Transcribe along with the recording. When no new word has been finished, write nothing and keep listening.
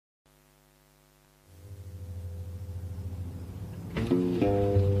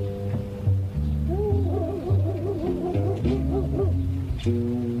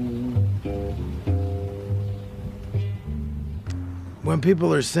when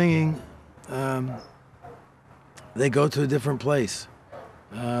people are singing, they go to a different place.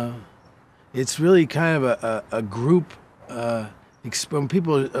 It's really kind of a group. When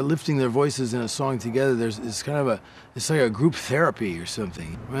people are lifting their voices in a song together, it's like a group therapy or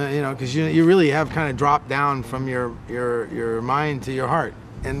something. You know, because you really have kind of dropped down from your mind to your heart,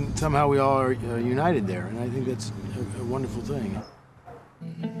 and somehow we all are united there, and I think that's a wonderful thing.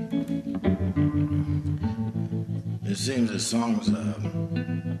 It seems that songs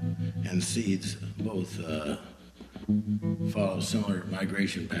and seeds both follow similar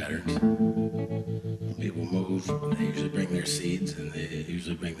migration patterns. When people move, they usually bring their seeds and they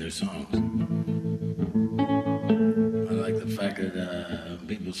usually bring their songs. I like the fact that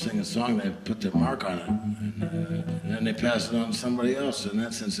people sing a song, they put their mark on it, and then they pass it on to somebody else. In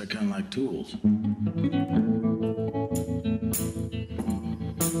that sense, they're kind of like tools.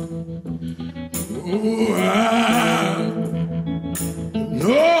 Oh, I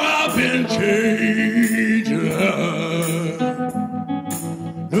know I've been changed.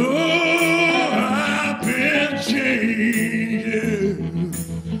 No, I've been changed.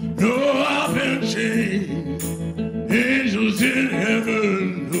 No, I've been changed. Angels in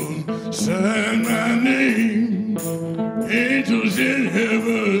heaven don't sign my name. Angels in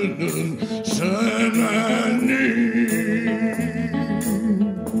heaven don't sign my name.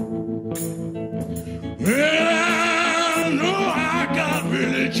 Well, I know I got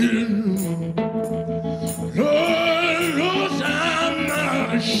religion. Lord knows I'm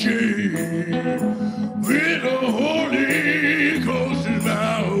not ashamed. With the Holy Ghost is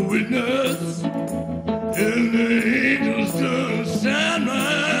my witness, and the angels done sign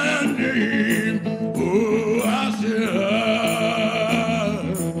my name. Oh, I said, I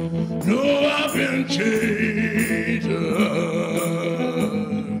know I've been changed.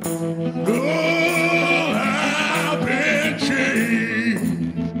 No, I've been changed.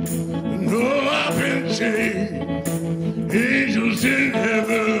 No, I've been changed. Angels in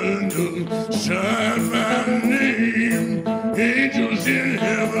heaven don't sign my name. Angels in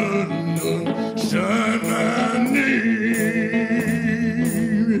heaven don't sign my name.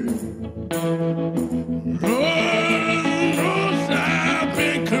 Lord knows I've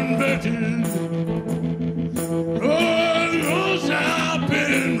been converted. Lord knows I've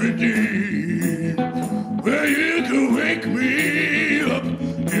been redeemed. Well, you can wake me up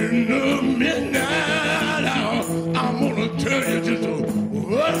in the midnight hour. I'm gonna tell you just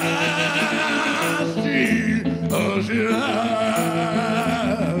what I see. I said, I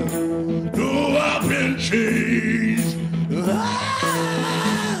know I've been changed. No,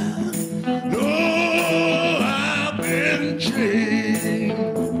 I've been changed.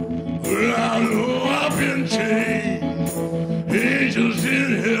 Well, I know I've been changed. Angels in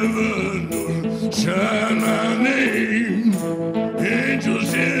heaven don't sign my name.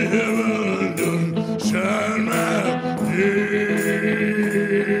 Angels in heaven don't sign my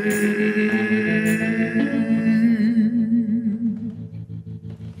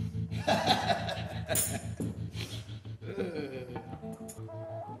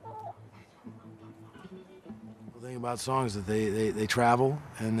The thing about songs is that they travel,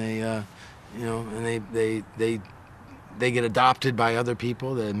 and they you know, and they get adopted by other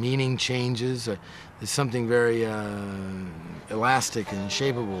people. The meaning changes. There's something very elastic and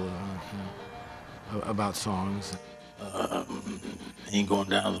shapeable about songs. Ain't going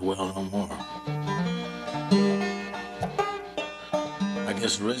down the well no more. I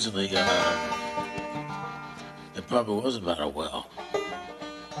guess originally it probably was about a well.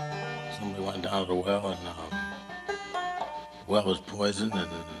 Somebody went down to the well, and the well was poisoned, and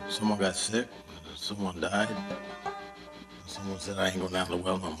someone got sick, and someone died. Someone said, I ain't going down the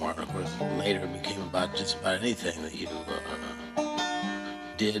well no more. And of course, later it became about just about anything that you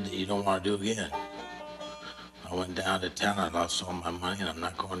did that you don't want to do again. I went down to town, I lost all my money, and I'm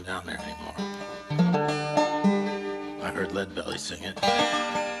not going down there anymore. I heard Leadbelly sing it,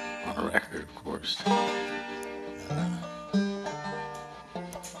 on a record, of course.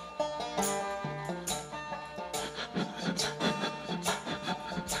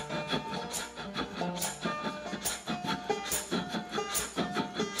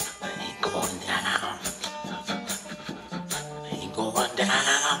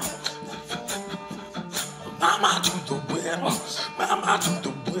 Mama to the well, mama to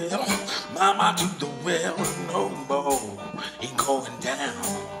the well, mama to the well, no more, ain't going down.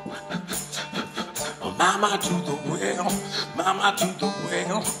 Mama to the well, mama to the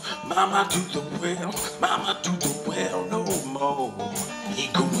well, mama to the well, mama to the well, no more,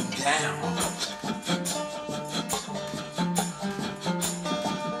 ain't going down.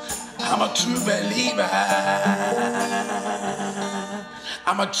 I'm a true believer.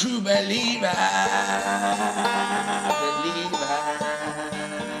 I'm a true believer,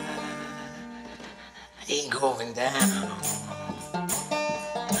 Ain't going down,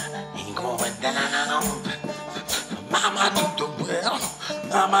 ain't going down. Mama to the well,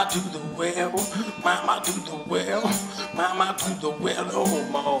 mama to the well, mama to the well, mama to the well, no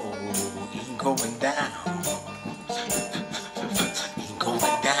more. Ain't going down, ain't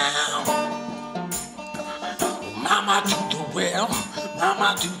going down. Mama to the well,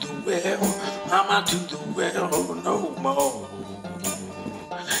 mama to the well, mama to the well, no more.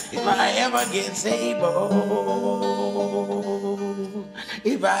 If I ever get able,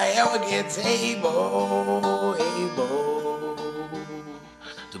 if I ever get able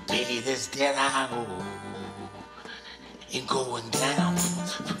to pay this debt I owe, ain't going down,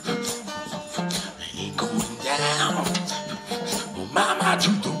 ain't going down. Mama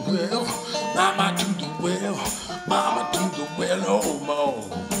to the well, mama to the well, mama to the well, no more,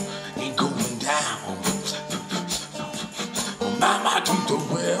 ain't going down. Mama to the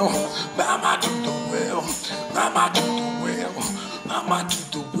well, mama to the well, mama to the well, mama to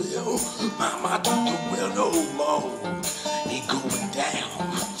the well, mama to the well, no more. Ain't going down,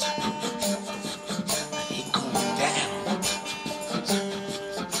 ain't going down,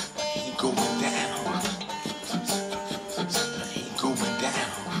 ain't going down, ain't going down.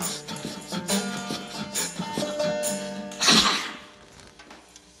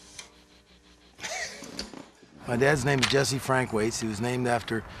 My dad's name is Jesse Frank Waits. He was named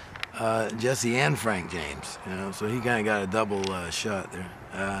after Jesse and Frank James, you know, so he kind of got a double shot there.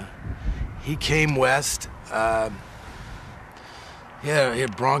 He came west. He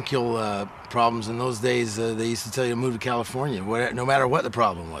had bronchial problems. In those days, they used to tell you to move to California, no matter what the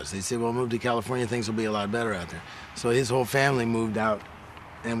problem was. They said, well, move to California, things will be a lot better out there. So his whole family moved out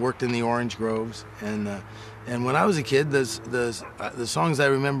and worked in the orange groves. And when I was a kid, the songs I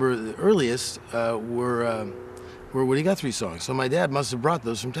remember the earliest were Woody Guthrie songs. So my dad must have brought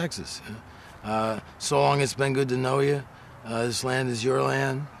those from Texas. So Long It's Been Good to Know You, This Land Is Your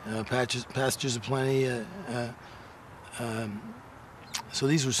Land, Pastures of Plenty. So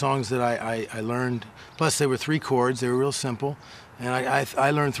these were songs that I learned. Plus they were 3 chords, they were real simple. And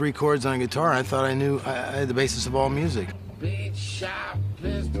I learned 3 chords on a guitar, and I thought I knew I had the basis of all music. Big sharp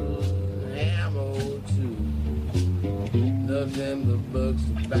pistol, ammo too. Nothing but books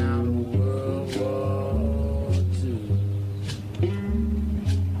about